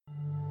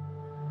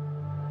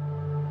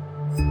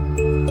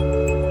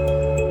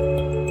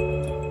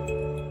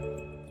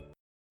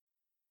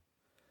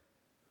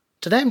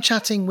Today I'm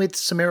chatting with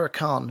Samira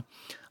Khan.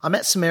 I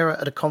met Samira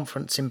at a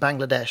conference in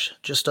Bangladesh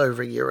just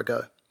over a year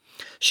ago.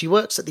 She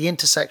works at the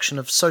intersection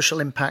of social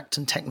impact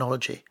and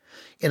technology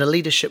in a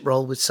leadership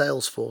role with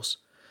Salesforce,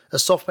 a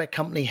software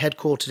company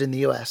headquartered in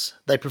the US.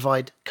 They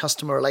provide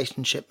customer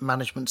relationship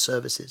management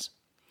services.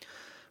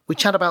 We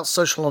chat about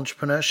social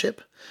entrepreneurship,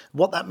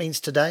 what that means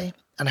today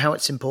and how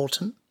it's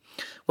important,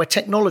 where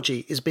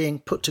technology is being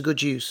put to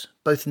good use,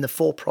 both in the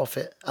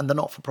for-profit and the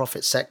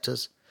not-for-profit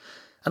sectors.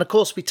 And of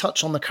course, we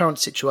touch on the current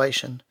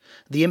situation,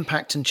 the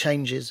impact and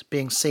changes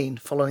being seen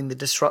following the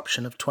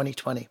disruption of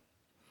 2020.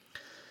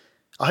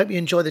 I hope you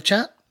enjoy the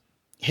chat.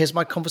 Here's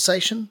my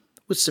conversation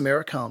with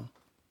Samira Khan.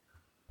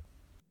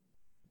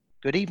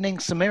 Good evening,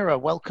 Samira.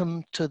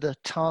 Welcome to the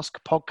Task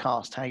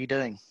Podcast. How are you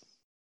doing?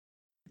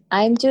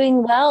 I'm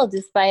doing well,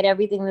 despite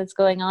everything that's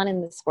going on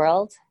in this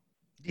world.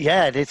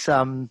 Yeah, it's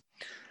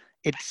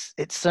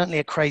certainly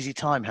a crazy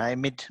time, hey,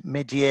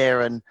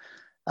 mid-year, and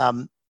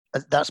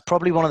that's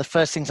probably one of the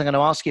first things I'm going to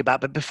ask you about.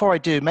 But before I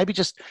do, maybe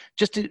just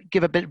to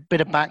give a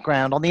bit of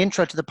background on the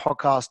intro to the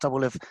podcast, I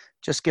will have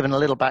just given a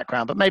little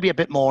background, but maybe a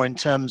bit more in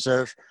terms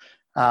of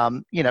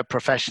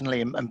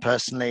professionally and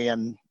personally,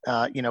 and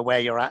where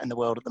you're at in the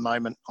world at the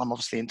moment. I'm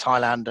obviously in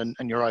Thailand,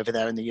 and you're over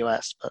there in the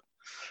US, but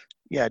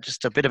yeah,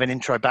 just a bit of an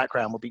intro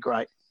background would be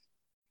great.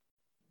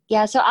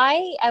 Yeah, so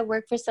I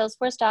work for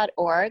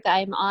Salesforce.org.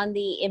 I'm on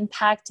the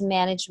impact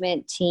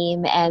management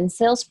team, and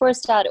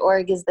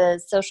Salesforce.org is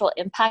the social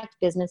impact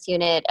business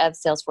unit of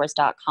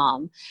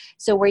Salesforce.com.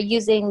 So we're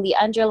using the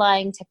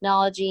underlying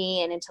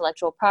technology and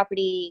intellectual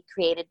property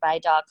created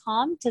by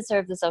 .com to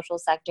serve the social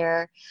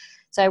sector.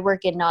 So I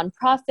work in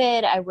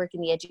nonprofit, I work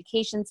in the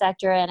education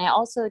sector, and I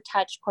also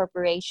touch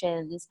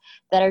corporations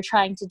that are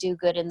trying to do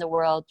good in the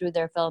world through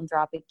their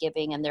philanthropic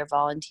giving and their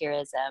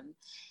volunteerism.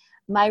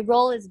 My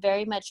role is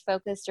very much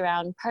focused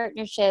around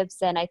partnerships,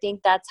 and I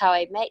think that's how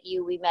I met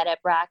you. We met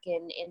at BRAC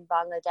in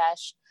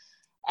Bangladesh.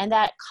 And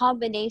that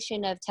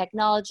combination of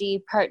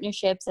technology,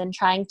 partnerships, and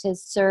trying to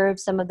serve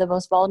some of the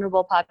most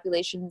vulnerable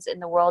populations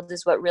in the world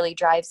is what really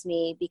drives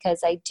me,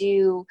 because I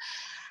do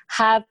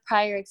have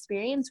prior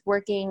experience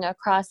working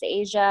across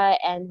Asia.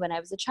 And when I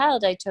was a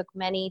child, I took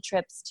many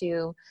trips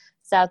to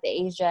South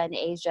Asia and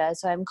Asia.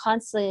 So I'm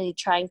constantly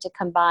trying to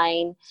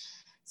combine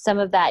some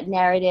of that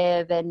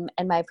narrative and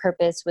my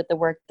purpose with the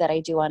work that I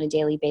do on a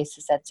daily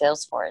basis at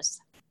Salesforce.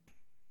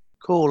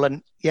 Cool.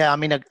 And yeah, I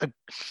mean,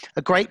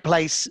 a great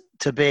place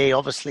to be,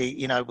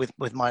 obviously,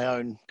 with my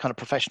own kind of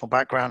professional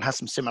background, has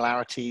some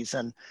similarities,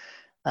 and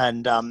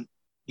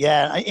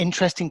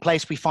interesting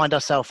place we find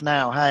ourselves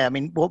now. Hey, I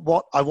mean,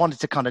 what I wanted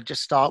to kind of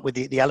just start with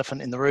the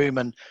elephant in the room,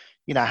 and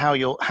how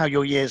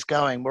your year's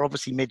going. We're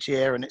obviously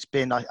mid-year, and it's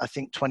been, I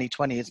think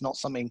 2020 is not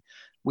something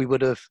we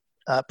would have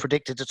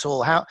predicted at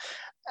all.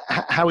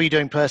 How are you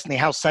doing personally?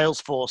 How's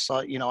Salesforce?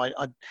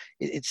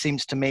 It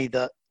seems to me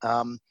that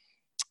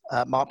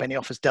Mark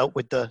Benioff has dealt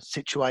with the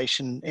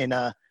situation in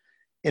a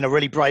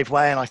really brave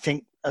way, and I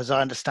think, as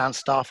I understand,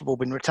 staff have all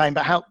been retained.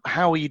 But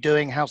how are you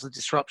doing? How's the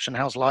disruption?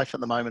 How's life at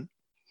the moment?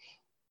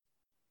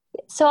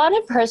 So on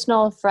a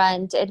personal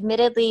front,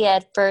 admittedly,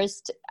 at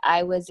first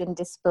I was in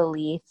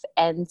disbelief,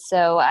 and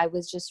so I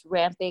was just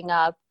ramping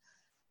up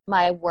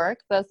my work,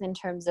 both in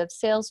terms of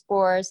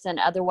Salesforce and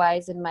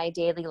otherwise in my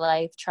daily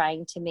life,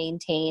 trying to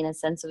maintain a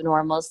sense of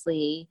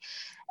normalcy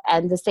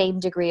and the same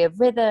degree of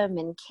rhythm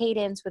and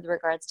cadence with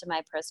regards to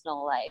my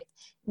personal life.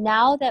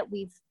 Now that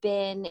we've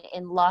been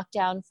in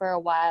lockdown for a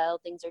while,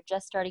 things are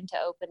just starting to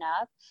open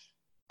up.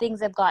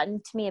 Things have gotten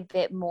to me a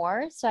bit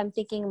more. So I'm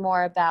thinking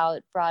more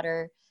about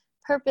broader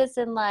purpose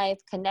in life,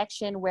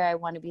 connection, where I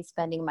want to be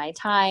spending my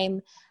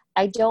time.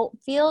 I don't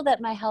feel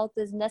that my health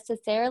is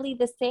necessarily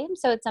the same,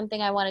 so it's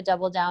something I want to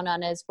double down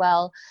on as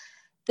well.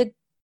 The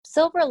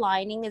silver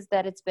lining is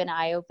that it's been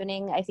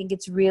eye-opening. I think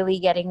it's really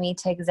getting me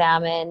to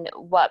examine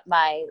what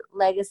my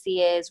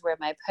legacy is, where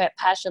my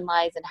passion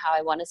lies, and how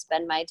I want to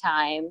spend my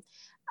time.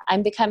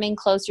 I'm becoming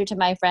closer to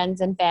my friends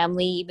and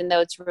family, even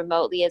though it's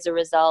remotely as a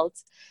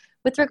result.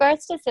 With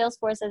regards to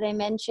Salesforce, as I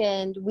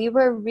mentioned, we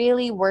were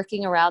really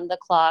working around the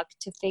clock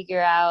to figure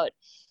out,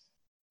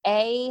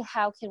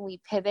 how can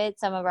we pivot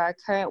some of our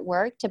current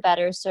work to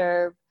better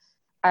serve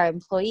our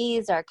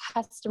employees, our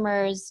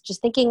customers,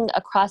 just thinking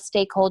across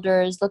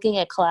stakeholders, looking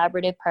at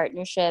collaborative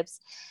partnerships.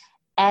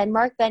 And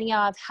Mark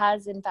Benioff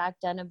has, in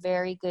fact, done a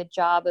very good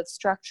job of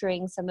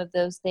structuring some of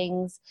those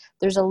things.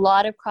 There's a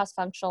lot of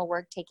cross-functional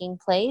work taking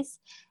place,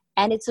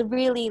 and it's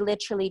really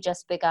literally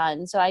just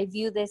begun. So I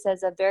view this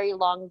as a very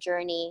long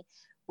journey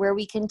where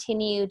we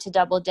continue to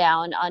double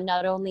down on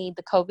not only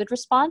the COVID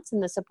response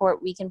and the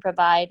support we can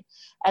provide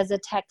as a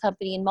tech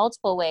company in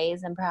multiple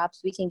ways, and perhaps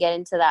we can get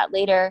into that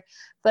later,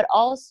 but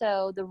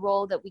also the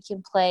role that we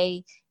can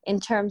play in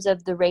terms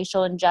of the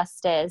racial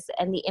injustice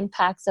and the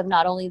impacts of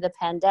not only the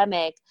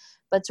pandemic,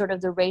 but sort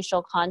of the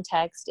racial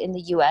context in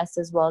the US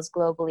as well as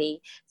globally.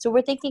 So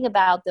we're thinking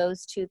about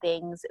those two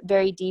things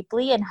very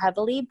deeply and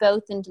heavily,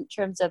 both in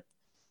terms of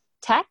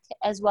tech,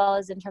 as well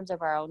as in terms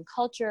of our own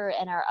culture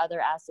and our other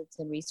assets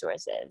and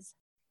resources.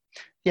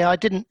 Yeah,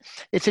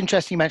 it's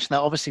interesting you mentioned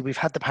that. Obviously, we've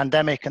had the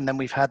pandemic, and then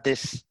we've had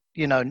this,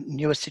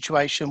 newer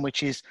situation,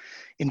 which is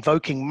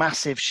invoking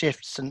massive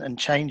shifts and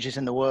changes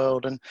in the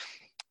world.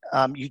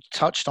 And you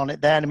touched on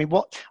it then. I mean,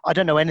 I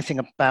don't know anything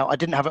about, I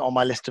didn't have it on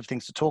my list of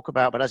things to talk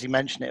about, but as you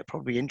mentioned, it'd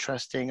probably be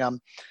interesting.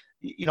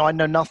 I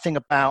know nothing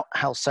about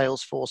how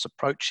Salesforce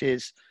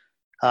approaches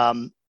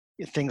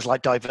things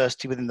like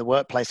diversity within the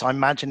workplace. I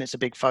imagine it's a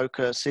big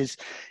focus.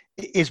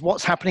 Is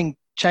what's happening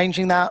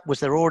changing that? Was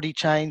there already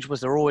change?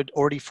 Was there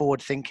already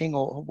forward thinking?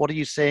 Or what are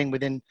you seeing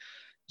within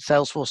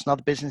Salesforce and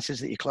other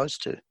businesses that you're close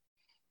to?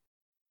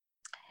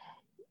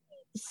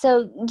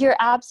 So you're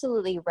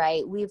absolutely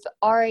right. We've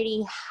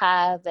already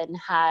have and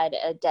had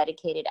a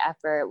dedicated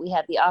effort. We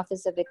have the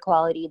Office of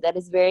Equality that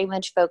is very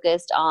much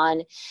focused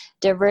on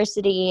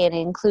diversity and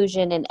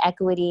inclusion and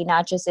equity,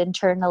 not just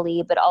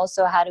internally, but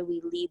also how do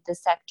we lead the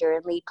sector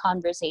and lead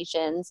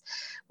conversations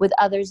with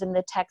others in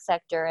the tech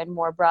sector and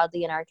more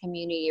broadly in our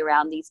community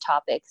around these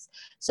topics.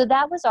 So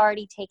that was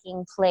already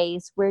taking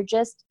place. We're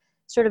just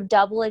sort of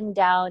doubling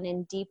down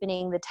and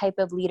deepening the type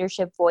of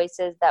leadership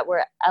voices that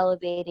we're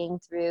elevating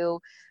through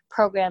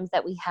programs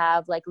that we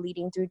have, like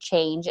Leading Through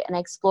Change,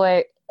 and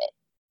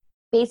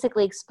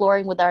basically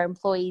exploring with our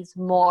employees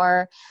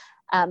more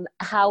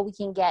how we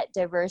can get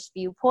diverse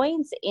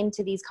viewpoints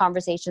into these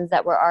conversations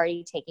that were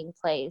already taking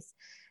place.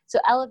 So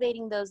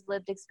elevating those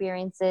lived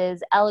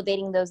experiences,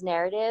 elevating those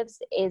narratives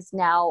is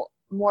now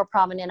more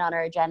prominent on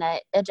our agenda.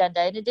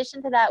 In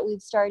addition to that,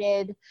 we've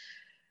started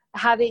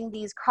having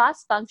these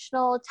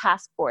cross-functional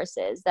task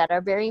forces that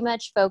are very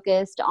much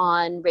focused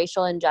on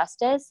racial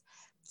injustice.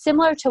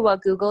 Similar to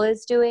what Google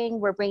is doing,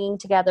 we're bringing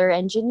together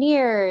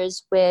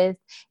engineers with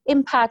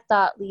impact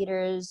thought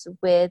leaders,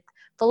 with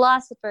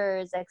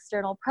philosophers,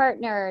 external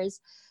partners,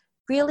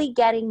 really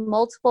getting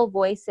multiple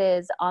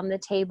voices on the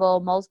table,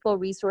 multiple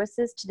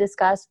resources to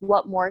discuss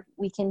what more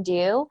we can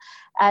do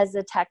as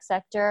a tech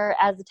sector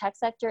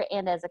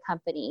and as a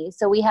company.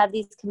 So we have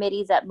these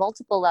committees at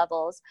multiple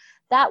levels.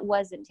 That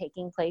wasn't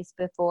taking place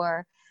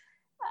before.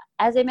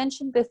 As I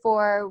mentioned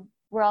before,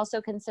 we're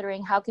also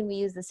considering how can we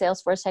use the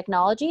Salesforce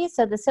technology.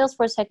 So the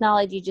Salesforce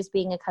technology, just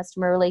being a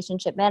customer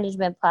relationship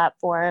management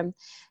platform,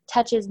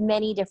 touches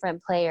many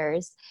different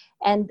players.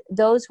 And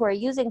those who are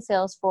using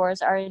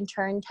Salesforce are in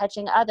turn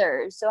touching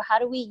others. So how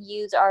do we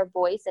use our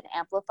voice and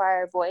amplify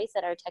our voice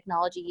and our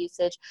technology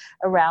usage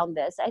around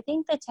this? I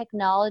think the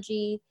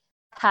technology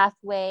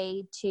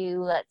pathway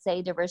to, let's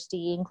say,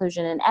 diversity,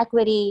 inclusion, and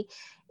equity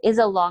is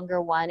a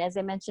longer one. As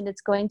I mentioned,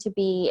 it's going to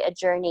be a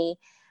journey.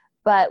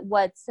 But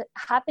what's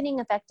happening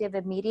effective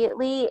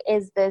immediately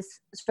is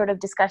this sort of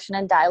discussion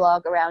and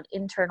dialogue around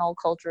internal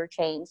culture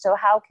change. So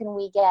how can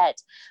we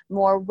get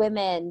more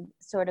women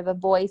sort of a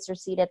voice or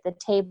seat at the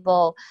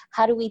table?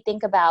 How do we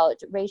think about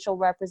racial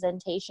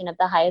representation at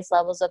the highest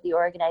levels of the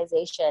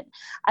organization?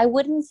 I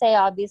wouldn't say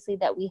obviously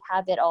that we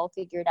have it all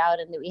figured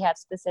out and that we have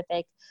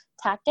specific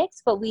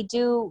tactics, but we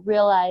do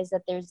realize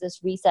that there's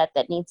this reset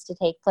that needs to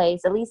take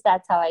place. At least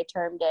that's how I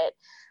termed it.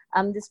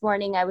 This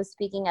morning I was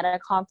speaking at a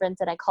conference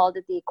and I called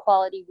it the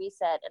Equality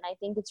Reset. And I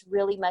think it's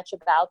really much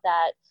about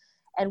that.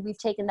 And we've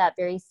taken that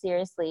very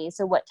seriously.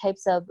 So what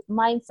types of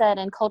mindset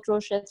and cultural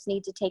shifts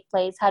need to take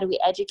place? How do we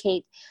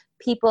educate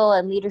people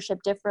and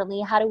leadership differently?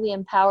 How do we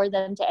empower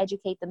them to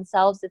educate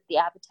themselves if the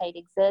appetite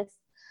exists?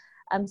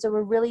 So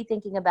we're really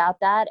thinking about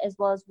that, as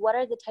well as what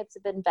are the types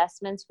of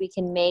investments we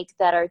can make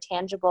that are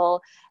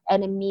tangible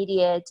and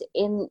immediate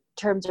in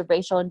terms of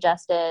racial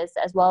injustice,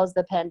 as well as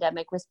the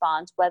pandemic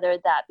response, whether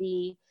that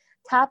be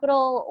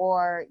capital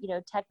or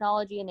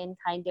technology and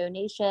in-kind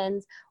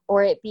donations,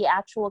 or it be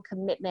actual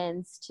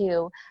commitments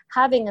to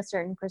having a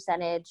certain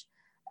percentage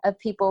of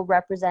people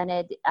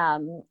represented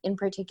in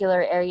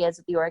particular areas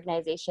of the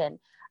organization.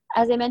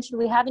 As I mentioned,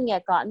 we haven't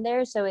yet gotten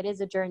there, so it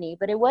is a journey,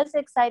 but it was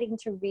exciting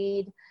to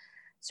read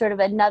sort of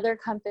another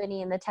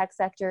company in the tech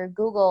sector,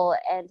 Google,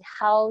 and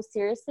how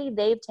seriously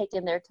they've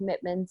taken their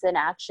commitments and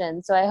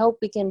actions. So I hope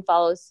we can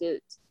follow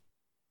suit.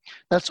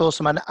 That's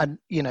awesome. And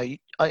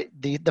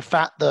the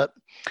fact that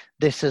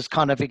this has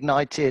kind of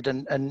ignited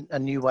a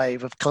new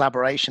wave of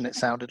collaboration, it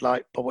sounded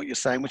like, by what you're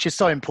saying, which is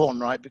so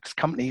important, right? Because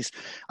companies,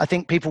 I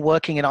think people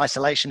working in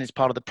isolation is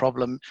part of the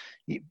problem.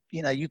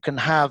 You can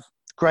have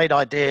great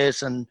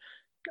ideas and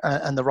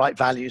the right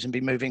values and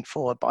be moving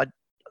forward, but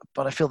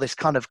I feel this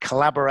kind of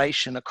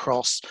collaboration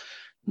across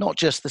not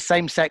just the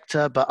same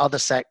sector, but other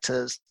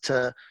sectors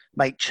to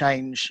make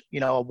change,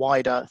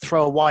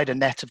 throw a wider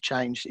net of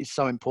change is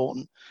so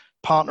important.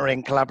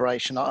 Partnering,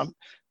 collaboration.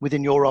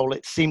 Within your role,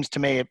 it seems to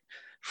me,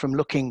 from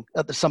looking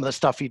at some of the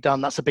stuff you've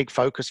done, that's a big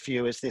focus for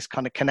you, is this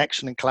kind of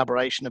connection and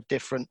collaboration of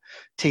different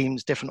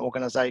teams, different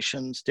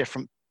organizations,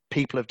 different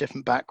people of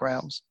different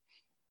backgrounds.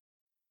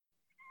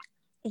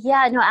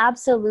 Yeah, no,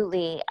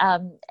 absolutely.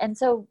 And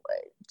so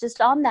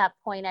just on that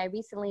point, I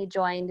recently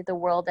joined the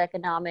World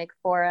Economic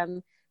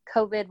Forum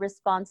COVID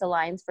Response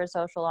Alliance for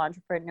Social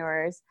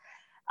Entrepreneurs.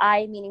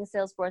 I, meaning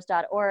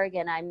Salesforce.org,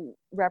 and I'm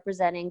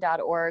representing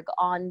 .org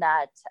on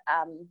that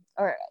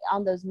or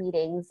on those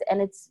meetings.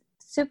 And it's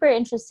super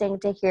interesting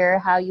to hear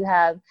how you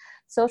have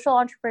social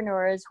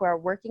entrepreneurs who are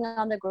working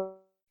on the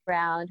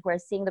ground, who are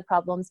seeing the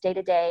problems day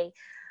to day,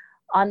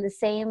 on the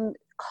same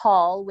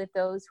call with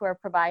those who are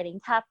providing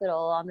capital,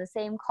 on the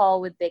same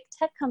call with big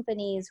tech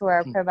companies who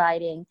are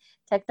providing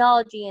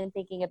technology and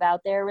thinking about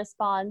their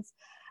response.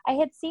 I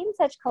had seen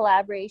such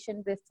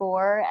collaboration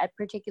before at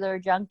particular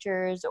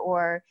junctures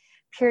or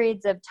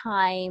periods of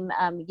time,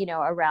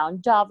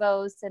 around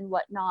Davos and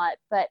whatnot,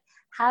 but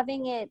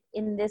having it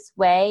in this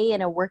way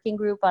in a working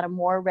group on a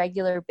more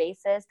regular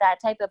basis, that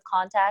type of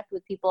contact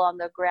with people on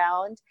the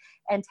ground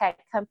and tech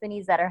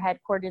companies that are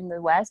headquartered in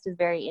the West is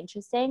very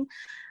interesting.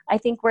 I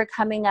think we're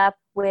coming up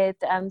with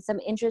some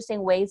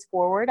interesting ways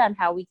forward on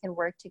how we can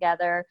work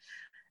together.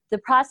 The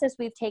process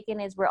we've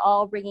taken is we're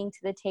all bringing to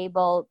the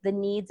table the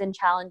needs and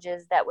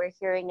challenges that we're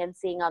hearing and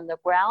seeing on the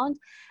ground,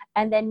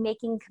 and then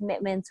making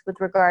commitments with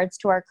regards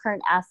to our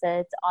current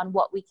assets on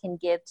what we can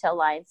give to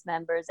Alliance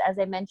members. As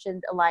I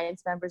mentioned,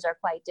 Alliance members are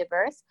quite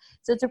diverse.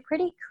 So it's a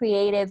pretty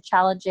creative,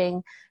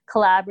 challenging,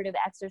 collaborative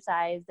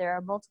exercise. There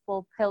are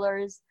multiple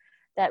pillars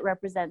that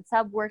represent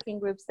sub-working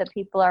groups that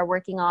people are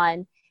working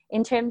on.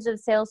 In terms of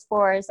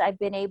Salesforce, I've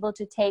been able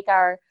to take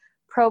our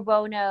pro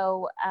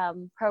bono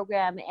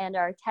program and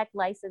our tech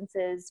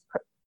licenses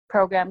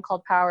program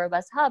called Power of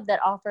Us Hub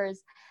that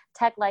offers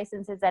tech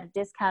licenses at a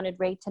discounted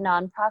rate to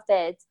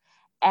nonprofits,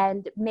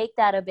 and make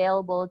that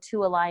available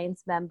to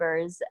Alliance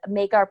members,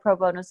 make our pro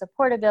bono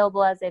support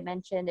available, as I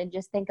mentioned, and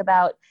just think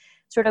about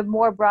sort of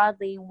more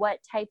broadly, what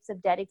types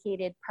of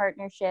dedicated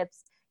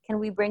partnerships can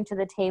we bring to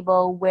the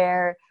table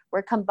where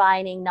we're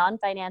combining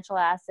non-financial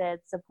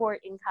assets, support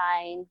in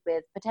kind,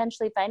 with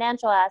potentially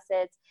financial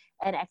assets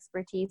and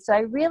expertise. So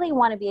I really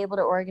want to be able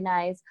to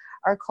organize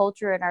our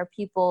culture and our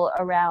people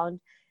around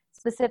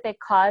specific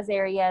cause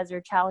areas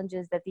or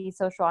challenges that these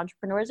social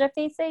entrepreneurs are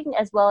facing,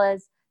 as well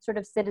as sort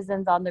of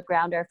citizens on the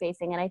ground are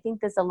facing. And I think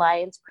this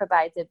alliance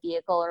provides a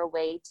vehicle or a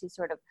way to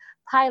sort of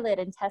pilot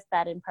and test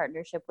that in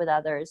partnership with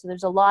others. So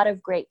there's a lot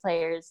of great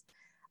players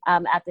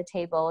at the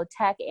table,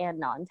 tech and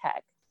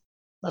non-tech.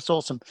 That's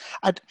awesome.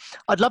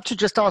 I'd love to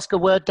just ask a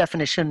word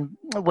definition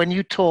when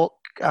you talk,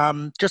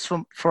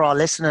 for our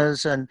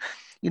listeners, and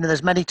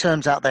there's many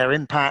terms out there: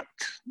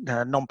 impact,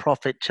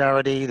 non-profit,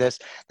 charity. There's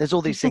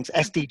all these things,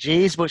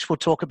 SDGs, which we'll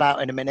talk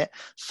about in a minute.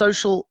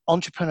 Social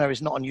entrepreneur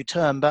is not a new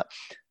term, but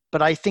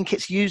I think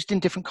it's used in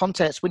different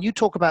contexts. When you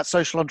talk about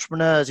social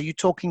entrepreneurs, are you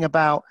talking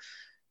about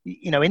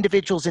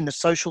individuals in the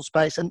social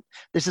space? And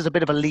this is a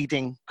bit of a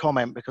leading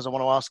comment because I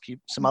want to ask you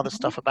some other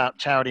stuff about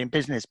charity and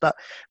business. But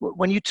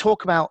when you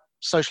talk about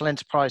social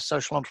enterprise,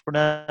 social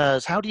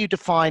entrepreneurs, how do you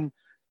define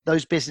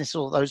those businesses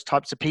or those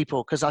types of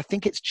people? Because I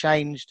think it's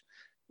changed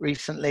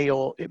recently,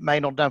 or it may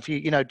not have done for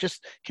you.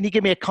 Just can you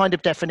give me a kind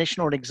of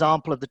definition or an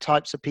example of the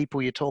types of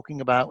people you're talking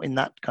about in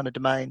that kind of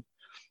domain?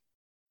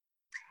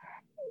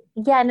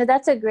 Yeah, no,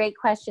 that's a great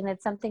question.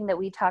 It's something that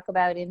we talk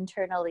about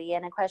internally,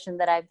 and a question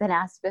that I've been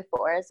asked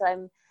before.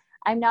 So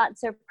I'm not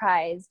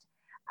surprised.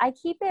 I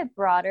keep it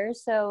broader.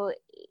 So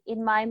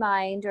in my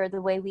mind, or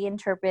the way we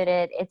interpret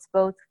it, it's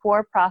both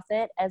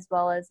for-profit as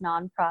well as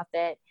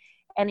nonprofit,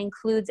 and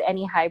includes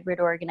any hybrid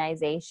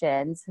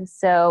organizations.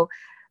 So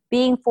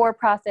being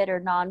for-profit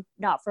or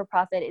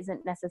not-for-profit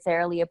isn't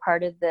necessarily a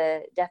part of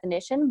the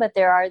definition, but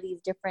there are these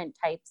different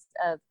types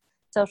of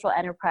social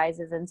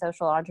enterprises and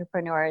social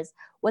entrepreneurs.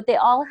 What they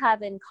all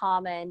have in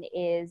common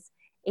is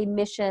a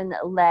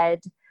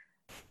mission-led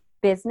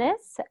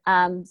business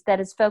that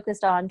is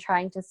focused on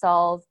trying to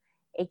solve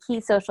a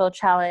key social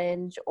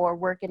challenge or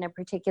work in a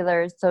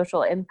particular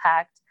social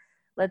impact,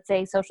 let's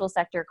say social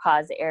sector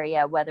cause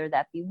area, whether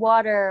that be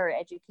water or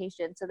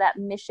education. So that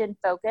mission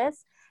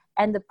focus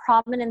and the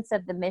prominence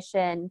of the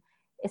mission,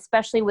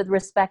 especially with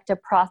respect to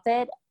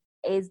profit,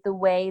 is the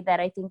way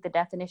that I think the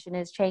definition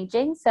is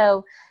changing.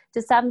 So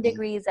to some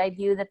degrees, I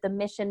view that the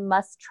mission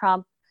must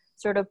trump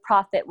sort of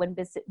profit when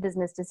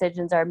business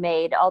decisions are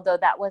made, although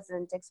that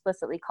wasn't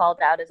explicitly called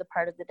out as a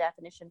part of the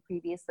definition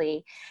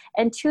previously.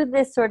 And to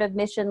this sort of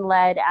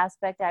mission-led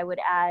aspect, I would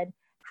add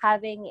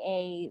having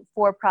a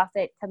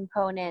for-profit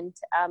component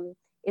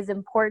is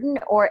important,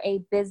 or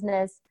a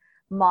business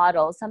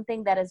model,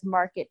 something that is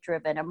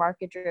market-driven. A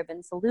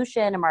market-driven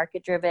solution, a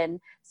market-driven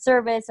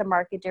service, a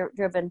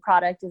market-driven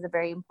product is a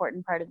very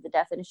important part of the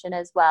definition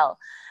as well.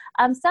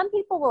 Some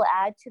people will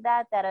add to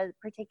that a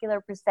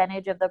particular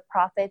percentage of the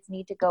profits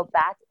need to go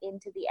back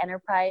into the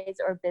enterprise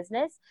or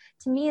business.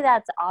 To me,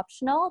 that's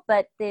optional,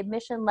 but the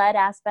mission-led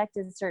aspect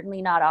is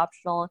certainly not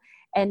optional,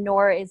 and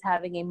nor is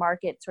having a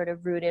market sort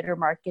of rooted or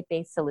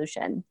market-based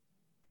solution.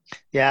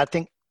 Yeah, I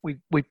think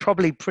we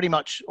probably pretty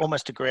much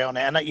almost agree on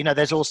it. And,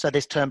 there's also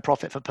this term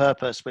profit for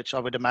purpose, which I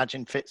would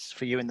imagine fits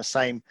for you in the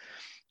same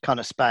kind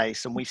of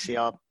space. And we see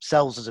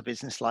ourselves as a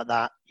business like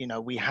that.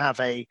 We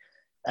have a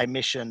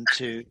mission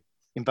to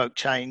invoke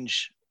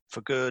change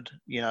for good,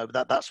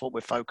 that's what we're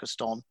focused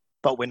on,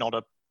 but we're not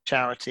a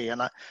charity.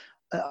 And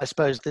I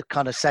suppose the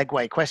kind of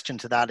segue question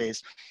to that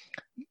is,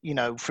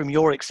 from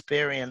your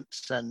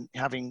experience and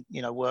having,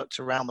 worked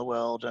around the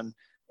world, and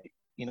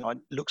it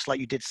looks like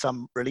you did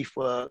some relief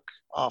work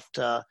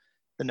after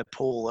the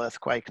Nepal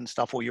earthquake and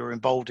stuff, or you're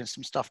involved in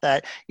some stuff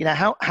there. You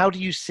know, how do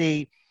you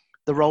see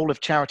the role of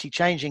charity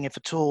changing, if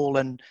at all,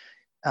 and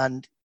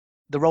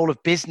the role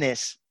of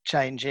business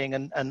changing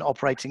and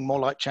operating more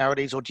like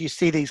charities? Or do you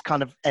see these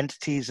kind of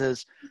entities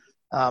as,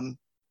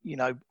 you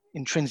know,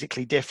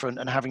 intrinsically different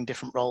and having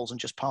different roles and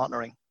just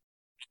partnering?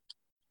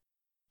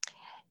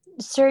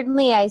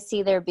 Certainly, I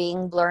see there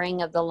being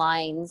blurring of the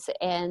lines,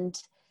 and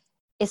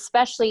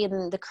especially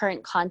in the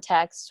current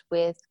context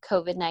with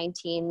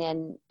COVID-19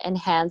 and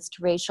enhanced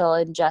racial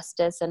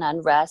injustice and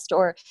unrest,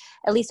 or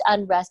at least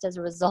unrest as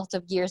a result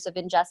of years of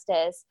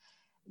injustice,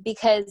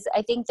 because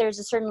I think there's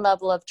a certain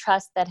level of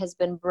trust that has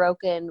been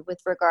broken with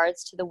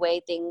regards to the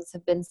way things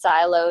have been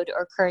siloed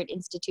or current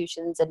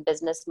institutions and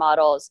business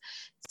models.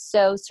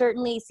 So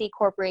certainly see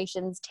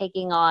corporations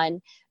taking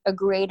on a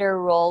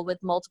greater role with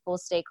multiple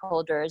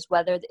stakeholders,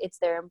 whether it's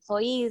their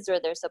employees or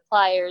their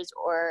suppliers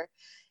or,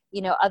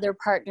 you know, other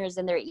partners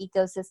in their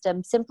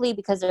ecosystem, simply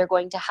because they're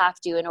going to have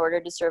to in order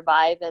to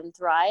survive and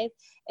thrive.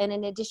 And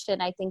in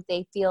addition, I think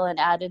they feel an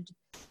added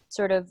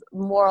sort of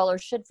moral, or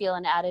should feel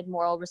an added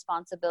moral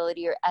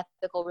responsibility or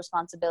ethical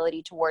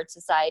responsibility towards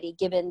society,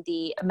 given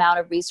the amount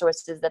of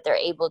resources that they're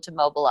able to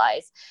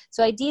mobilize.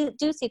 So I do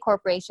see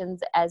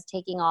corporations as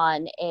taking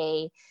on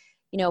a,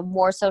 you know,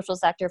 more social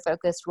sector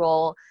focused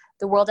role.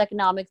 The World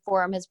Economic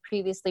Forum has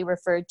previously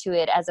referred to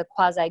it as a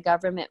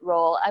quasi-government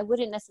role. I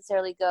wouldn't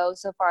necessarily go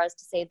so far as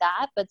to say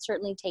that, but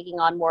certainly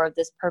taking on more of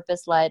this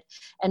purpose-led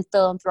and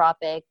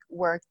philanthropic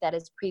work that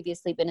has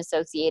previously been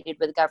associated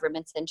with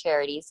governments and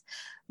charities.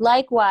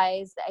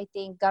 Likewise, I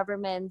think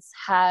governments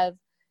have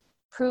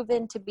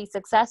proven to be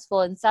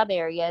successful in some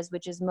areas,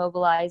 which is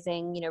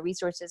mobilizing, you know,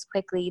 resources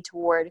quickly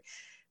toward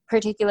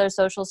particular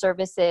social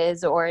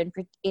services or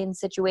in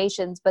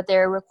situations, but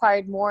they're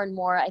required more and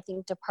more, I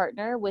think, to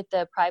partner with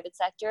the private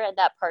sector, and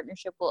that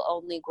partnership will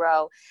only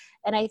grow.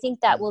 And I think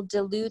that will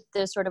dilute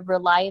the sort of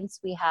reliance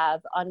we have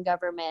on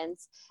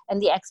governments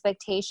and the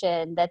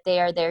expectation that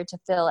they are there to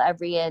fill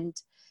every and,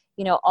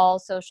 you know, all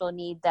social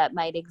need that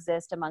might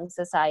exist among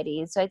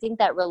societies. So I think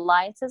that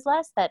reliance is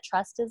less, that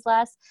trust is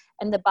less,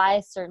 and the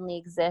bias certainly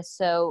exists.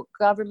 So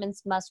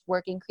governments must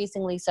work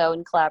increasingly so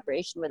in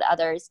collaboration with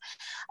others.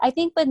 I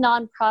think with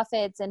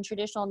nonprofits and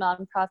traditional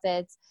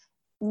nonprofits,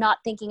 not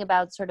thinking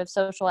about sort of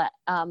social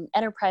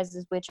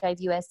enterprises, which I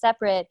view as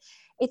separate,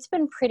 it's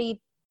been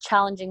pretty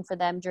challenging for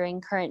them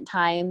during current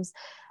times.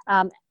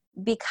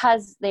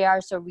 Because they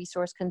are so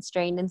resource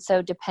constrained and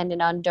so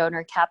dependent on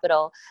donor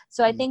capital.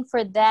 So I think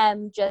for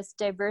them, just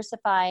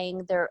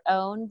diversifying their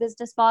own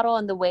business model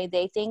and the way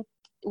they think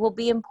will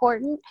be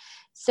important.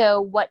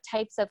 So what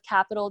types of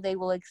capital they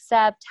will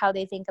accept, how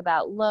they think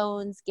about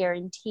loans,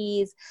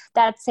 guarantees,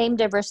 that same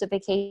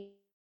diversification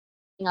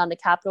on the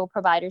capital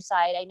provider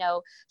side. I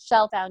know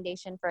Shell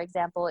Foundation, for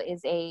example,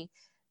 is a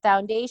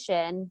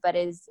foundation, but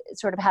is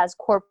sort of has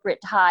corporate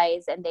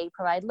ties, and they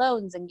provide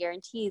loans and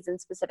guarantees in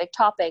specific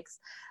topics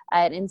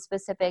and in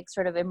specific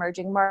sort of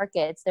emerging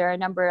markets. There are a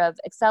number of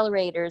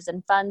accelerators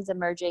and funds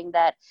emerging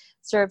that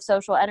serve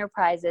social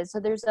enterprises. So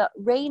there's a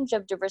range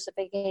of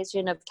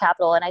diversification of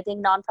capital, and I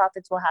think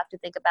nonprofits will have to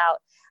think about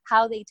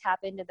how they tap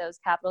into those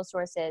capital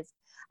sources.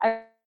 I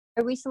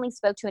recently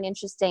spoke to an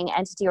interesting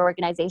entity or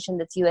organization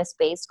that's US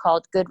based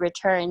called Good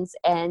Returns,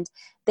 and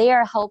they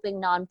are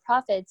helping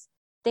nonprofits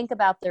think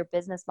about their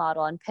business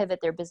model and pivot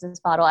their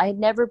business model. I had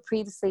never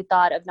previously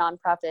thought of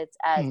nonprofits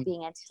as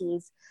being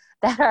entities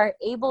that are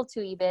able to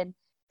even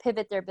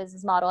pivot their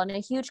business model. And a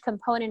huge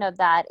component of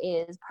that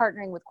is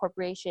partnering with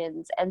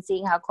corporations and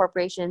seeing how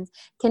corporations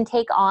can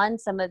take on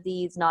some of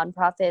these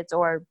nonprofits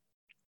or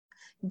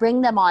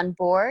bring them on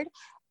board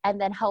and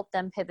then help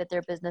them pivot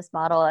their business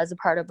model as a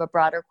part of a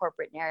broader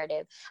corporate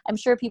narrative. I'm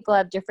sure people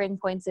have differing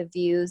points of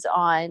views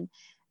on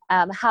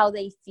how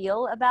they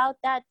feel about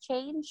that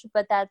change,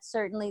 but that's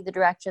certainly the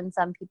direction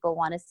some people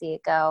want to see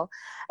it go.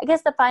 I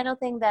guess the final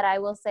thing that I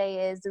will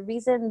say is the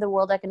reason the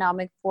World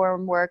Economic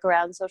Forum work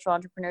around social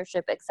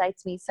entrepreneurship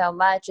excites me so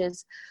much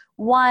is,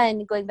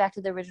 one, going back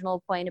to the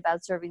original point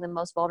about serving the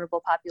most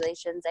vulnerable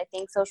populations, I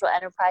think social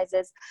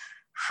enterprises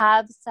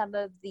have some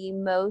of the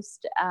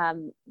most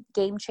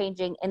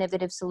game-changing,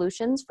 innovative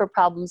solutions for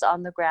problems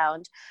on the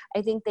ground.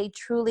 I think they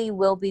truly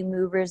will be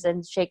movers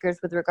and shakers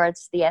with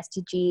regards to the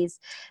SDGs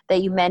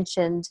that you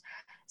mentioned.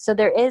 So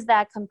there is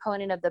that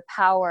component of the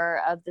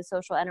power of the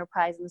social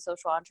enterprise and the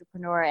social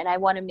entrepreneur. And I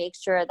want to make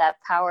sure that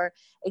power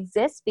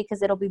exists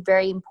because it'll be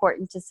very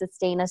important to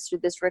sustain us through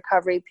this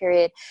recovery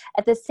period.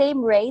 At the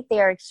same rate, they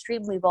are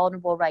extremely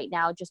vulnerable right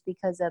now just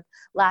because of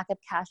lack of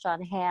cash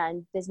on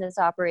hand, business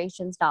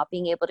operations not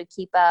being able to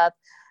keep up.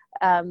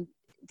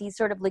 These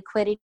sort of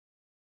liquidity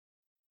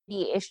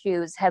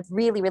issues have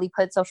really, really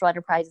put social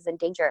enterprises in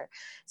danger.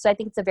 So I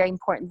think it's a very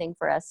important thing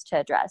for us to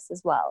address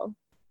as well.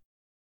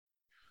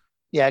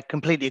 Yeah, I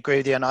completely agree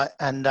with you. I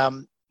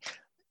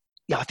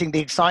think the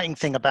exciting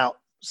thing about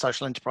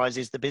social enterprise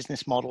is the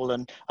business model.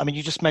 And I mean,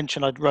 you just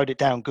mentioned, I wrote it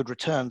down, Good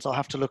Returns. I'll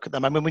have to look at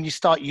them. I mean, when you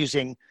start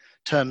using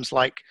terms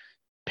like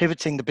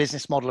pivoting the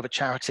business model of a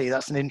charity,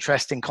 that's an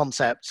interesting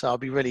concept. So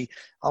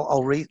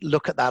I'll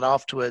look at that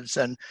afterwards.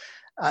 And,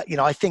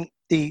 I think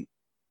the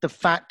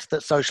fact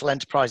that social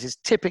enterprises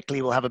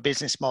typically will have a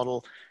business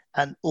model,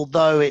 and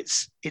although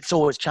it's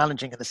always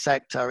challenging in the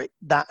sector,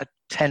 that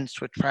tends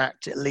to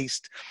attract at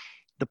least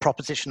the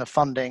proposition of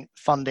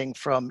funding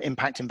from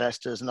impact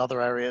investors and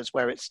other areas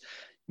where it's,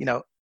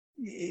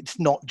 it's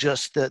not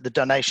just the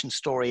donation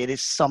story, it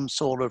is some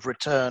sort of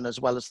return as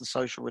well as the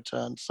social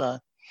return. So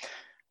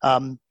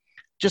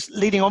just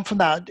leading on from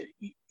that,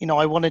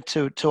 I wanted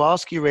to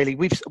ask you, really,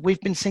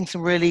 we've been seeing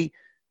some really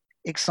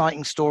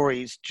exciting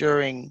stories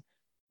during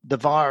the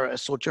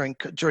virus or during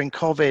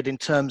COVID in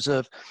terms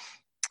of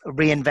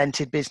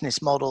reinvented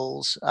business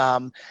models.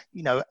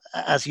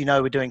 As you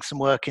know, we're doing some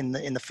work in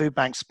the food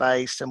bank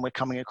space, and we're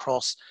coming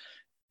across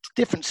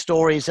different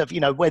stories of,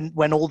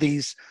 when all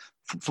these,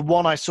 for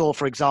one I saw,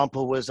 for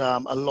example, was a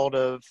lot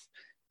of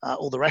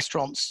all the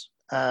restaurants,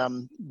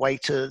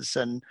 waiters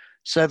and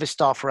service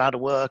staff were out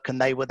of work, and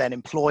they were then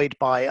employed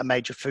by a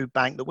major food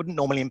bank that wouldn't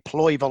normally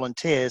employ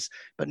volunteers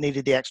but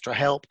needed the extra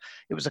help.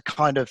 It was a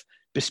kind of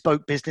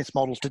bespoke business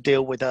model to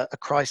deal with a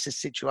crisis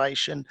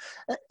situation.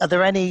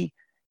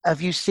 Have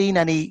you seen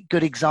any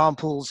good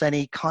examples,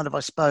 any kind of,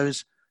 I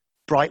suppose,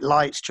 bright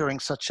lights during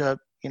such a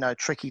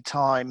tricky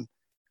time,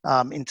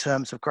 in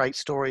terms of great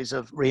stories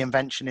of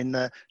reinvention in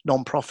the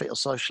non-profit or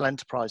social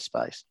enterprise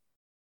space?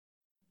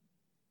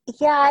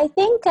 Yeah, I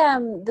think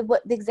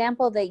the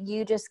example that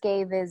you just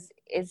gave is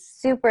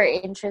super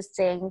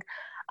interesting.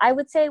 I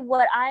would say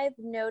what I've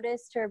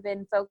noticed or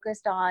been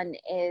focused on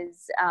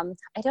is,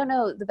 I don't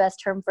know the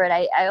best term for it.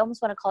 I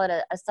almost want to call it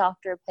a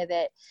softer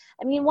pivot.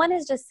 I mean, one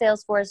is just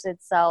Salesforce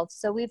itself.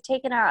 So we've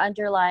taken our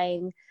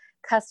underlying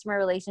customer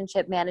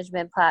relationship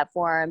management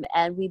platform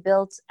and we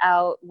built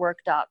out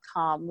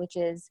work.com, which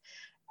is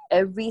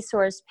a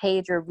resource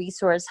page or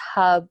resource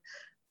hub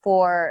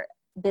for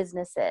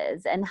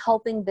businesses and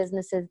helping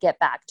businesses get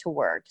back to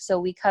work. So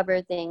we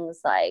cover things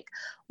like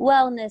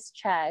wellness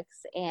checks,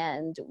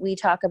 and we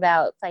talk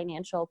about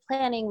financial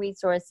planning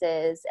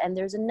resources, and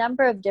there's a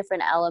number of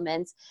different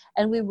elements,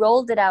 and we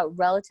rolled it out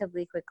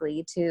relatively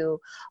quickly to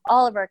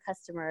all of our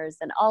customers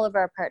and all of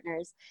our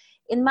partners.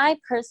 In my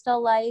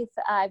personal life,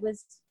 I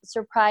was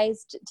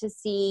surprised to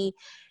see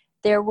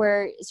there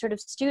were sort of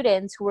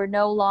students who were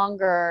no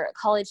longer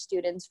college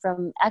students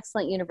from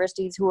excellent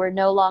universities who were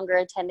no longer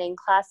attending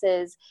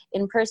classes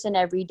in person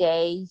every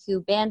day,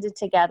 who banded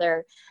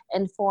together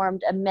and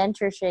formed a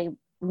mentorship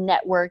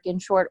network in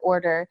short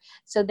order.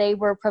 So they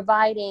were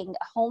providing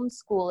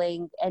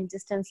homeschooling and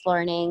distance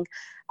learning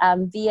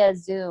via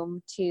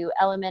Zoom to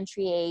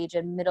elementary age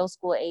and middle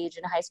school age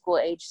and high school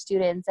age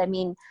students. I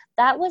mean,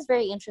 that was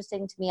very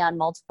interesting to me on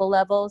multiple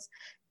levels.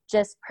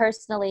 Just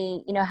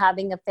personally,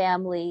 having a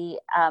family,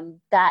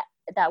 that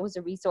was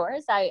a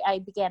resource.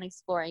 I began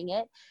exploring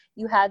it.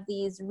 You have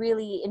these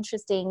really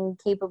interesting,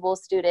 capable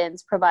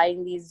students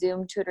providing these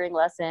Zoom tutoring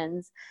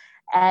lessons.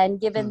 And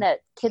given that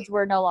kids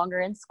were no longer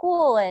in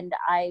school and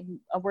I'm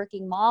a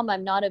working mom,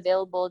 I'm not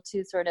available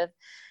to sort of,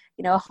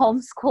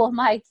 homeschool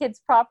my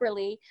kids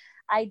properly.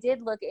 I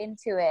did look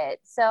into it.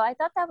 So I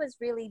thought that was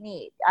really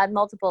neat on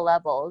multiple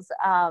levels.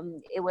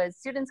 It was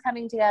students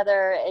coming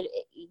together,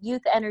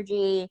 youth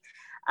energy,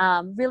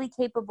 really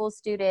capable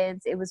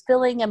students. It was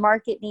filling a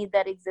market need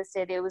that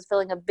existed. It was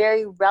filling a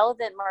very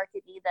relevant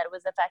market need that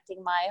was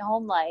affecting my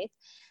home life.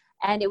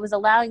 And it was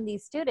allowing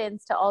these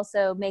students to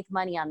also make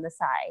money on the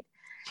side.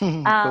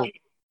 Cool.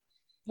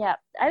 Yeah,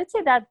 I would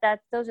say that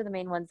those are the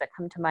main ones that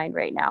come to mind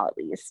right now, at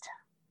least.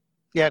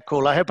 Yeah,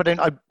 cool. I hope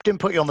I didn't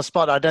put you on the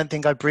spot. I don't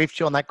think I briefed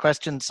you on that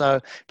question.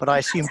 But I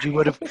assumed you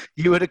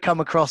would have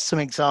come across some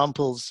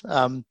examples,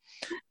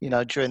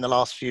 during the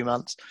last few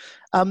months.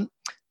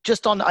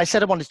 I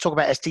said I wanted to talk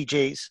about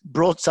SDGs,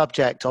 broad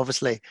subject,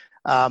 obviously.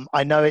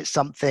 I know it's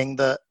something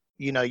that,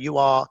 you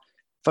are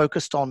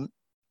focused on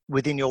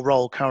within your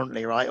role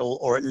currently, right?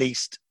 Or at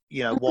least,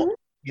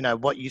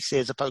 what you see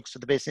as a focus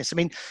of the business. I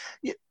mean,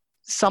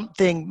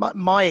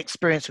 my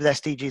experience with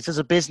SDGs as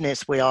a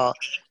business, we are,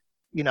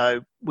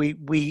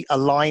 we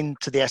align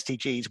to the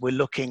SDGs. We're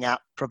looking at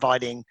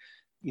providing,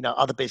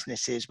 other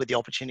businesses with the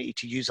opportunity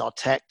to use our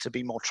tech to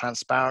be more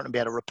transparent and be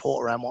able to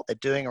report around what they're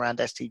doing around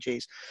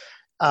SDGs.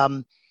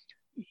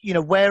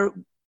 Where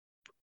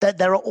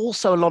there are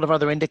also a lot of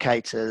other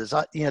indicators.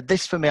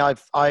 This for me,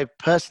 I've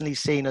personally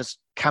seen as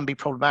can be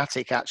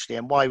problematic actually,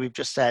 and why we've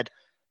just said,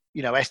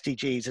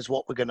 SDGs is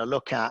what we're going to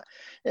look at.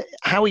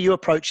 How are you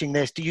approaching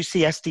this? Do you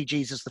see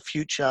SDGs as the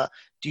future?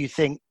 Do you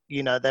think,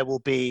 there will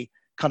be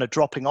kind of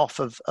dropping off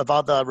of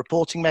other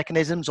reporting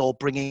mechanisms or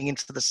bringing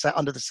into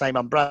under the same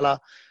umbrella?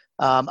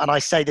 And I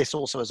say this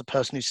also as a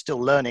person who's still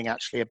learning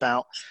actually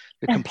about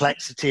the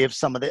complexity of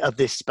of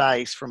this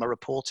space from a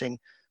reporting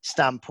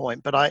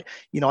standpoint. But I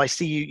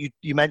see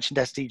you mentioned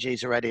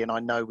SDGs already, and I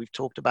know we've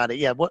talked about it.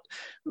 Yeah. What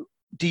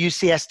do you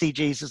see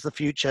SDGs as the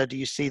future? Do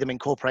you see them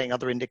incorporating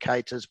other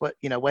indicators?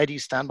 Where do you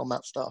stand on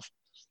that stuff?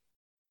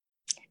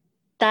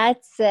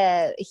 That's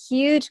a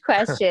huge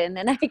question,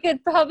 and I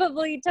could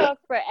probably talk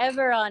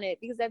forever on it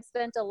because I've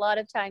spent a lot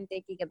of time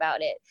thinking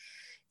about it.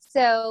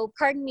 So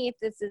pardon me if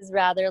this is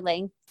rather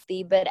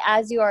lengthy, but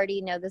as you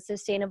already know, the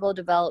Sustainable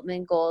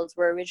Development Goals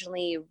were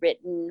originally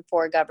written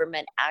for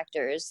government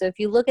actors. So if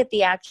you look at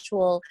the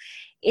actual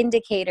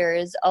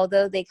indicators,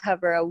 although they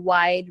cover a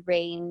wide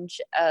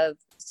range of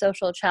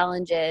social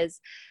challenges,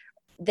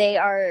 they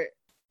are,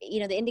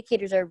 the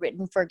indicators are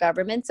written for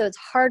government. So it's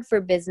hard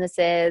for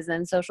businesses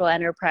and social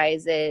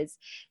enterprises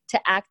to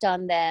act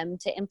on them,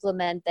 to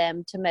implement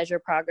them, to measure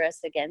progress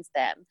against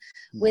them.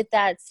 With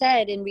that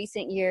said, in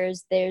recent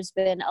years, there's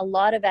been a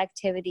lot of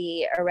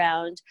activity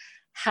around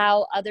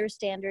how other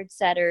standard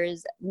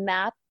setters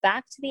map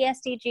back to the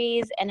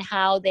SDGs and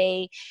how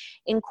they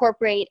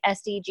incorporate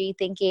SDG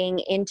thinking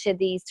into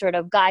these sort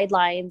of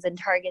guidelines and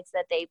targets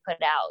that they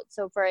put out.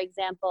 So for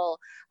example,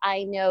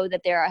 I know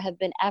that there have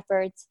been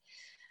efforts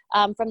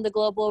from the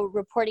Global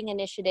Reporting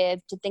Initiative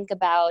to think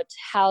about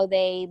how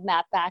they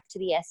map back to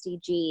the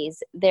SDGs.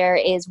 There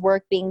is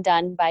work being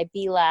done by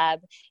B Lab.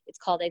 It's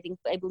called,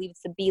 I believe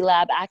it's the B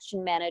Lab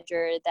Action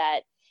Manager that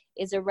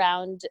is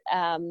around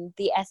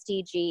the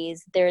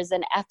SDGs. There's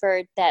an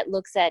effort that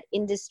looks at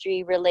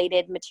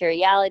industry-related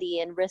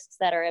materiality and risks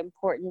that are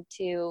important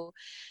to,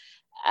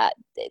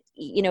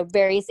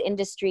 various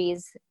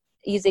industries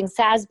using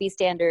SASB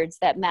standards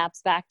that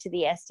maps back to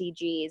the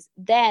SDGs.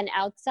 Then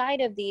outside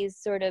of these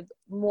sort of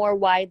more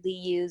widely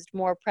used,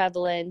 more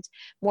prevalent,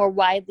 more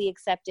widely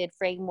accepted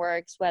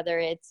frameworks, whether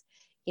it's,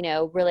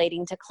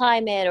 relating to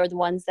climate or the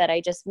ones that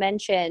I just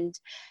mentioned,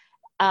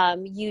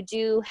 you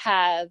do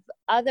have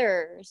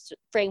other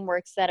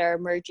frameworks that are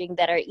emerging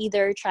that are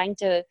either trying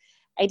to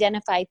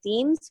identify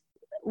themes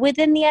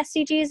within the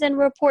SDGs and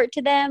report to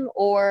them,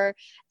 or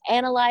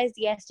analyze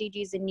the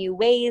SDGs in new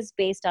ways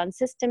based on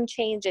system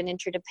change and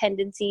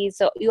interdependencies.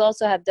 So you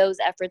also have those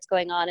efforts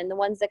going on. And the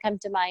ones that come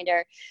to mind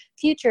are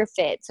Future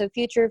Fit. So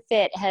Future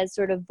Fit has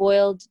sort of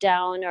boiled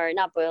down, or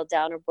not boiled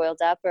down or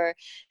boiled up, or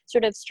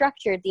sort of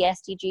structured the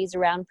SDGs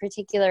around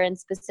particular and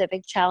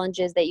specific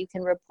challenges that you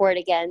can report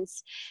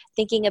against,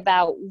 thinking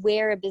about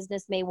where a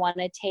business may want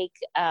to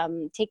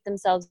take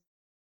themselves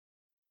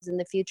in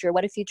the future,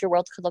 what a future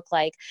world could look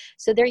like.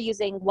 So they're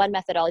using one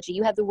methodology.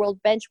 You have the World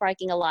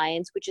Benchmarking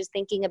Alliance, which is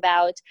thinking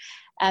about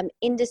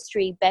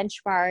industry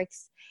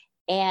benchmarks,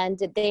 and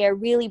they are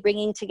really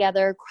bringing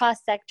together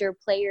cross-sector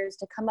players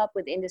to come up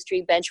with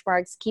industry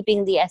benchmarks,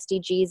 keeping the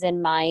SDGs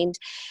in mind.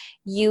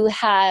 You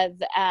have,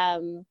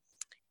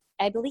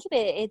 I believe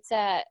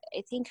I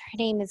think her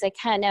name is, I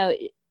can't know,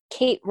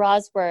 Kate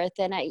Rosworth,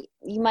 and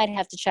you might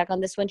have to check on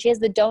this one. She has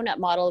the donut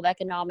model of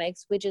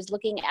economics, which is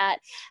looking at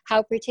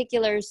how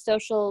particular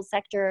social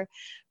sector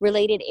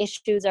related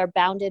issues are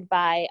bounded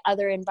by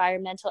other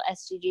environmental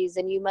SDGs,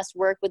 and you must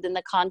work within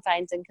the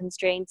confines and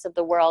constraints of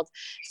the world.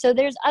 So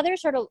there's other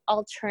sort of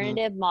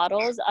alternative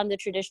models on the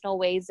traditional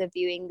ways of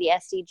viewing the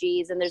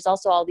SDGs, and there's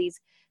also all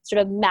these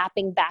sort of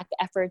mapping back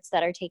efforts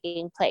that are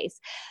taking place.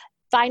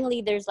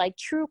 Finally, there's like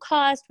True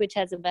Cost, which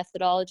has a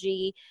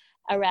methodology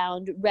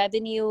around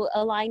revenue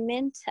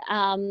alignment,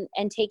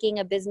 and taking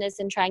a business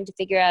and trying to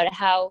figure out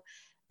how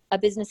a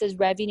business's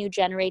revenue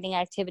generating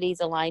activities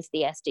align to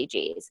the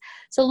SDGs.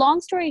 So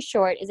long story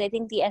short is I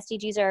think the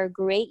SDGs are a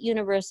great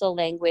universal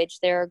language.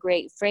 They're a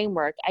great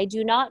framework. I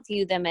do not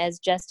view them as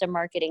just a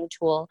marketing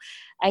tool.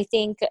 I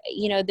think,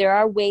 there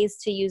are ways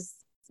to use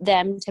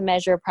them to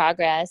measure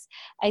progress.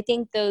 I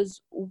think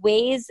those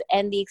ways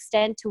and the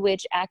extent to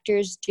which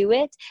actors do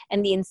it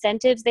and the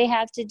incentives they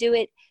have to do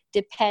it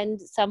depend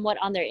somewhat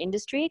on their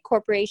industry.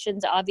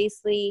 Corporations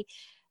obviously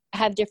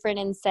have different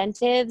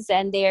incentives,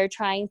 and they are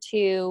trying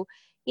to,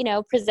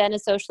 present a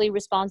socially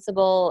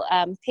responsible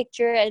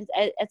picture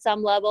at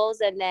some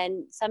levels. And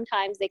then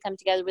sometimes they come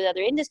together with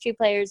other industry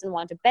players and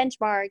want to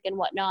benchmark and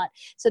whatnot.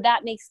 So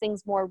that makes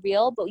things more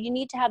real, but you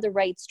need to have the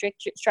right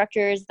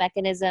structures,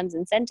 mechanisms,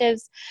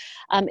 incentives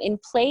in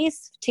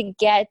place to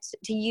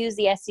use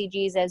the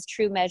SDGs as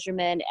true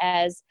measurement,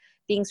 as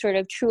being sort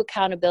of true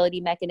accountability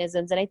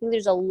mechanisms. And I think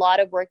there's a lot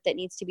of work that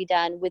needs to be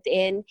done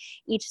within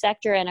each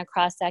sector and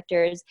across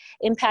sectors.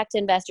 Impact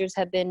investors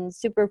have been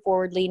super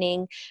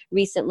forward-leaning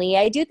recently.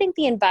 I do think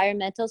the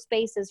environmental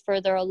space is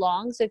further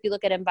along. So if you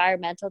look at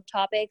environmental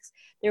topics,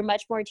 they're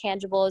much more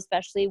tangible,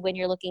 especially when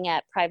you're looking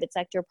at private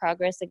sector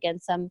progress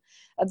against some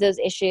of those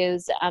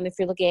issues, if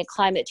you're looking at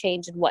climate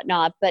change and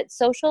whatnot. But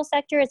social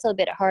sector, it's a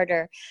bit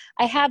harder.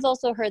 I have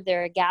also heard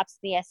there are gaps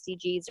in the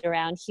SDGs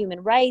around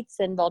human rights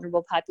and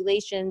vulnerable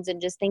populations,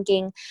 and just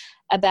thinking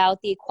about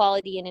the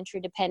equality and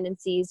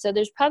interdependencies. So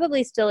there's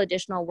probably still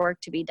additional work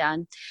to be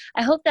done.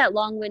 I hope that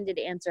long-winded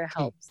answer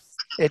helps.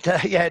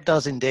 It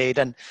does indeed.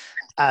 And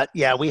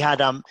we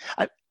had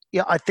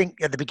I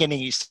think at the beginning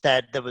you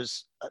said there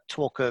was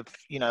talk of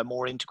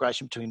more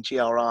integration between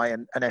GRI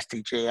and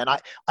SDG, and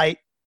I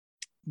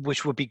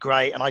which would be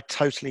great. And I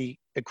totally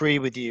agree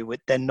with you.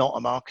 They're not a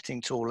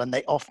marketing tool, and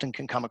they often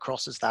can come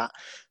across as that.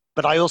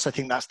 But I also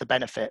think that's the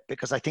benefit,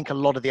 because I think a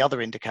lot of the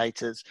other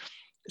indicators,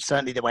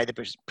 certainly the way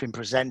they've been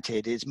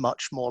presented, is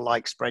much more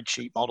like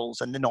spreadsheet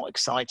models, and they're not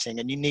exciting.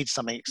 And you need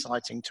something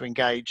exciting to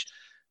engage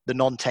the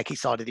non-techie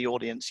side of the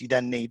audience. You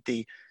then need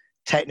the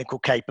technical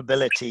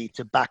capability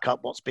to back up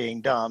what's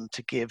being done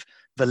to give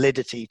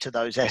validity to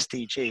those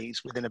SDGs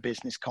within a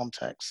business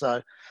context.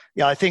 So,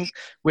 yeah, I think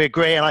we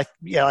agree. And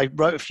I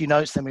wrote a few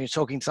notes then when you're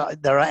talking. So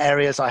there are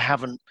areas I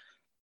haven't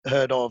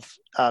heard of,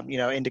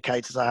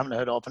 indicators I haven't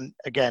heard of, and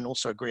again,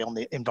 also agree on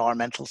the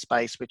environmental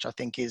space, which I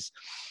think is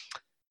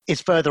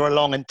further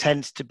along and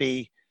tends to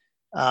be,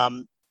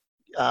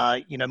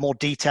 more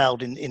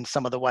detailed in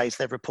some of the ways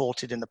they've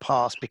reported in the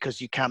past, because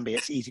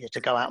it's easier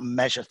to go out and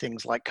measure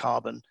things like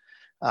carbon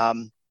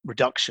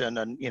reduction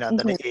and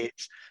than it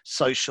is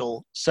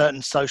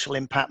certain social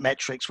impact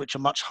metrics, which are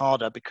much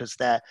harder because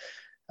they're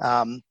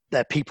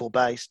people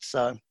based.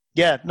 So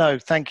yeah, no,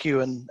 thank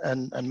you,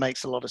 and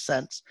makes a lot of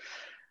sense.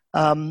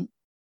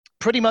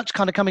 Pretty much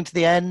kind of coming to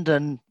the end,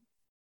 and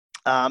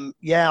I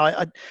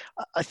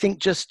think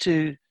just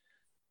to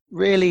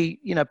really,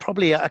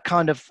 probably a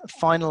kind of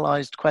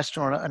finalized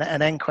question or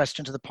an end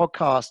question to the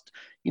podcast,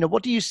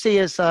 what do you see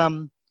as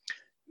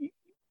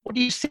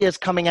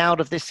coming out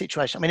of this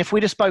situation? I mean, if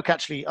we'd have spoke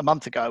actually a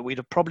month ago, we'd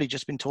have probably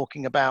just been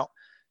talking about,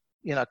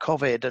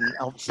 COVID, and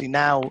obviously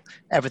now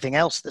everything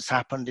else that's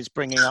happened is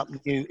bringing up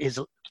new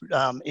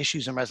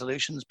issues and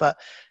resolutions. But,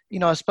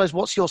 I suppose,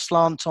 what's your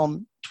slant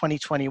on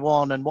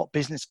 2021 and what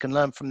business can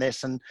learn from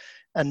this, and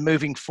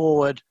moving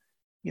forward,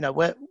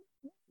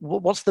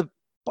 what's the,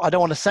 I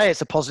don't want to say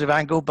it's a positive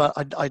angle, but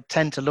I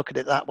tend to look at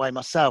it that way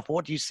myself.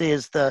 What do you see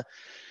as the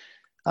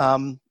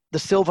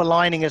silver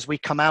lining as we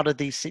come out of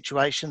these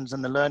situations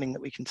and the learning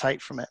that we can take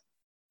from it,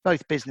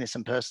 both business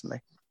and personally?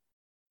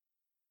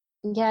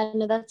 Yeah,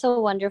 no, that's a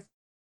wonderful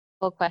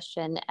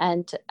question.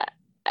 And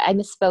I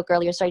misspoke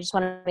earlier, so I just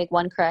want to make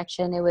one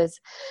correction. It was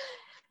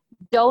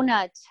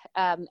Donut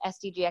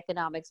SDG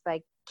Economics by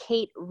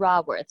Kate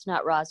Raworth,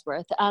 not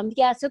Rosworth.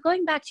 So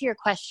going back to your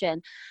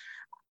question,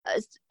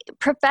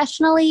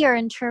 professionally or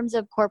in terms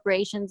of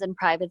corporations and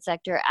private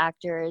sector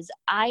actors,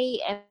 I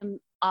am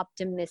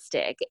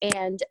optimistic.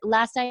 And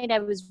last night I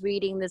was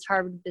reading this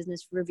Harvard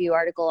Business Review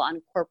article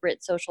on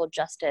corporate social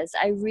justice.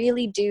 I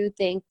really do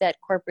think that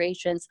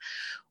corporations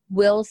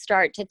will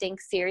start to think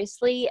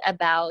seriously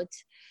about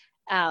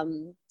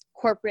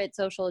corporate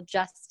social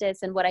justice.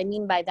 And what I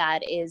mean by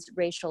that is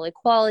racial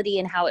equality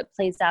and how it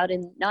plays out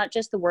in not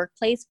just the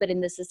workplace, but in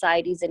the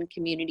societies and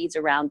communities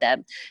around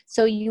them.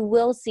 So you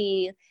will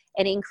see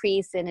an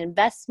increase in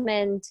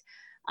investment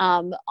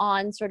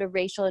on sort of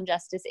racial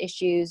injustice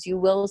issues. You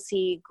will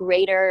see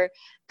greater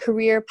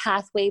career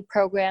pathway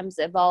programs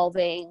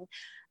evolving.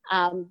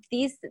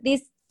 These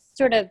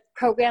sort of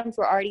programs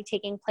were already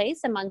taking place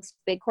amongst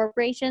big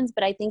corporations,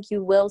 but I think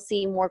you will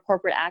see more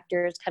corporate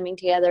actors coming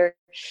together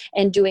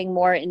and doing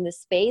more in the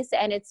space.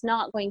 And it's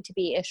not going to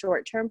be a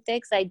short-term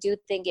fix. I do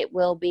think it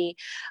will be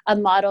a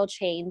model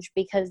change,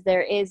 because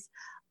there is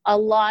a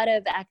lot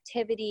of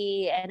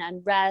activity and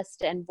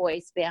unrest and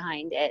voice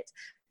behind it.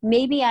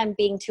 Maybe I'm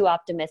being too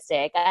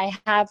optimistic. I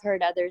have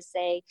heard others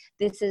say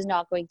this is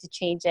not going to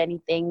change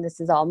anything. This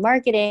is all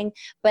marketing.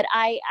 But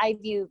I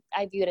view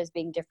it as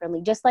being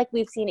differently. Just like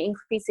we've seen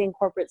increasing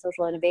corporate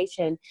social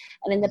innovation.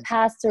 And in the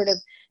past sort of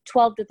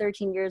 12 to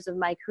 13 years of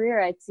my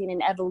career, I've seen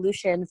an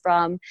evolution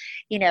from,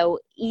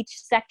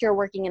 each sector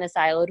working in a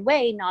siloed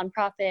way,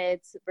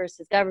 nonprofits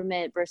versus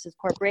government versus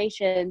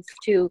corporations,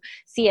 to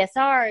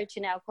CSR,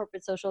 to now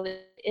corporate social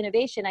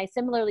innovation. I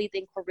similarly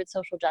think corporate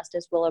social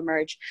justice will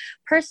emerge.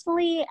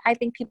 Personally, I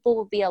think people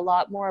will be a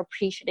lot more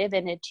appreciative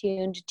and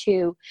attuned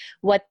to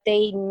what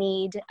they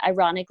need,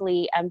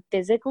 ironically,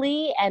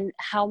 physically, and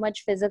how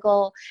much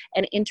physical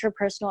and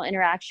interpersonal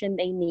interaction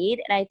they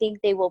need. And I think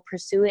they will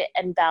pursue it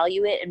and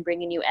value it and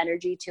bring a new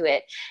energy to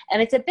it.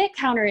 And it's a bit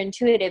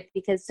counterintuitive,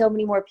 because so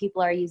many more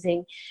people are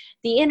using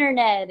the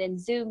internet and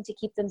Zoom to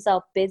keep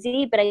themselves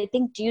busy. But I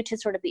think due to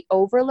sort of the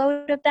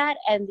overload of that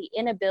and the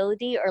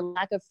inability or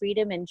lack of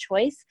freedom and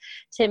choice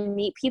to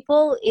meet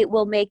people, it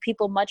will make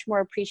people much more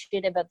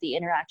appreciative of the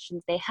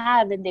interactions they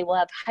have, and they will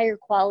have higher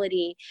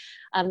quality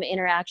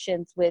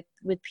interactions with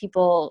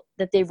people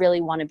that they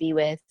really want to be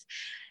with.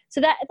 So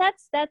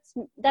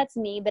that's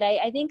me, but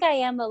I think I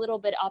am a little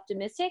bit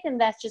optimistic, and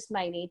that's just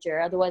my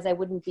nature. Otherwise, I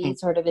wouldn't be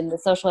sort of in the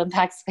social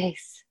impact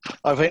space.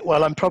 I think,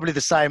 well, I'm probably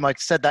the same. I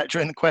said that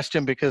during the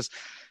question because,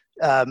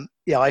 I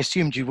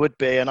assumed you would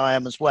be, and I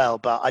am as well.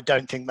 But I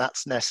don't think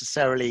that's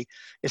necessarily.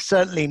 It's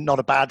certainly not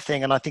a bad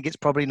thing, and I think it's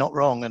probably not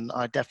wrong. And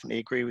I definitely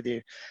agree with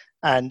you.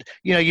 And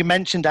you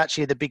mentioned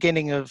actually at the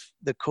beginning of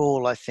the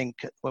call, I think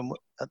when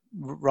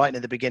right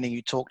in the beginning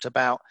you talked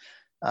about,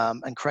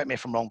 and correct me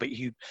if I'm wrong, but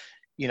you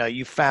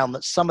found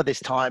that some of this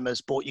time has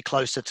brought you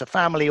closer to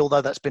family,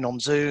 although that's been on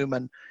Zoom.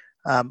 And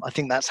I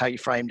think that's how you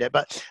framed it.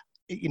 But,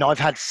 I've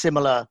had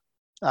similar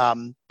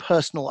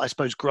personal, I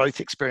suppose, growth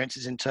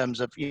experiences in terms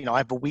of, I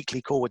have a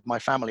weekly call with my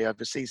family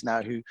overseas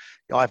now who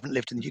I haven't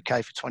lived in the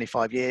UK for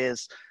 25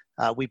 years.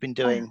 We've been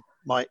doing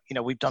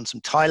we've done some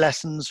Thai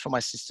lessons for my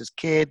sister's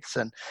kids.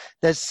 And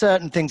there's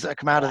certain things that have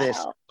come out of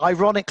this,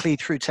 ironically,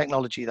 through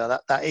technology, though.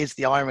 That is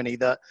the irony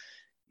that,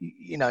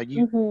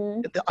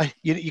 you're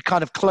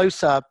kind of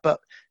closer, but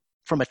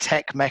from a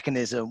tech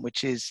mechanism,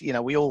 which is,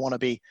 we all want to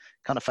be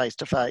kind of face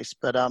to face.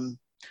 But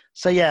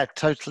So yeah,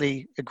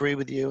 totally agree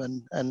with you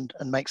and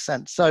makes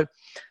sense. So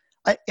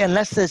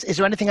is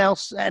there anything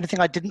else, anything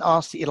I didn't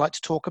ask that you'd like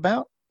to talk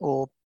about,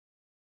 or?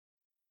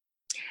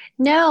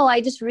 No, I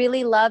just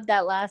really love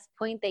that last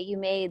point that you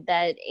made,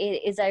 that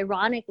it is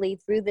ironically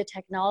through the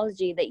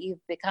technology that you've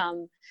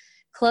become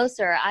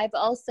closer. I've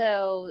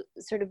also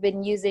sort of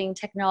been using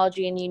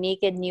technology in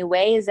unique and new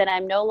ways, and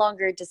I'm no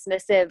longer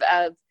dismissive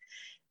of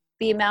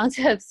the amount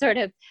of sort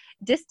of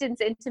distance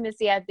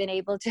intimacy I've been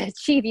able to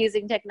achieve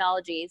using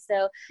technology.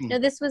 So no,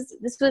 this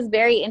was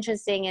very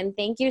interesting, and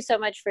thank you so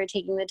much for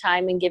taking the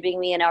time and giving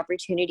me an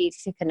opportunity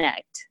to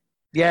connect.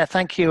 Yeah,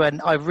 thank you.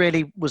 And I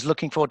really was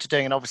looking forward to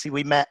doing it. Obviously,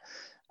 we met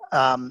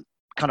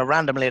kind of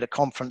randomly at a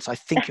conference. I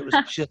think it was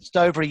just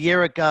over a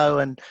year ago,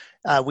 and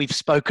we've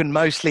spoken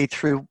mostly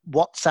through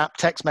WhatsApp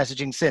text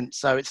messaging since.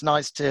 So it's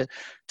nice to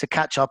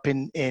catch up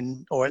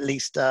in or at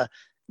least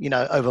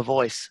over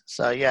voice.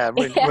 So yeah,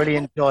 really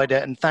enjoyed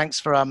it, and thanks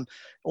for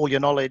all your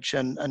knowledge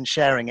and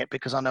sharing it,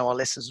 because I know our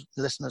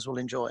listeners will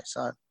enjoy.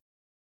 So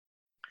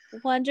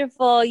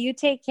wonderful. You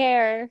take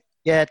care.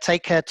 Yeah,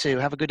 take care too.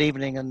 Have a good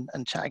evening,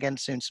 and chat again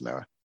soon,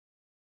 Samira.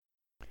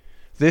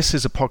 This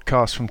is a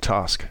podcast from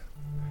Task.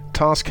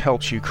 Task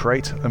helps you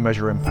create and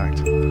measure impact.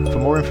 For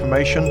more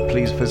information,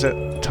 please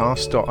visit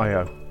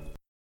task.io.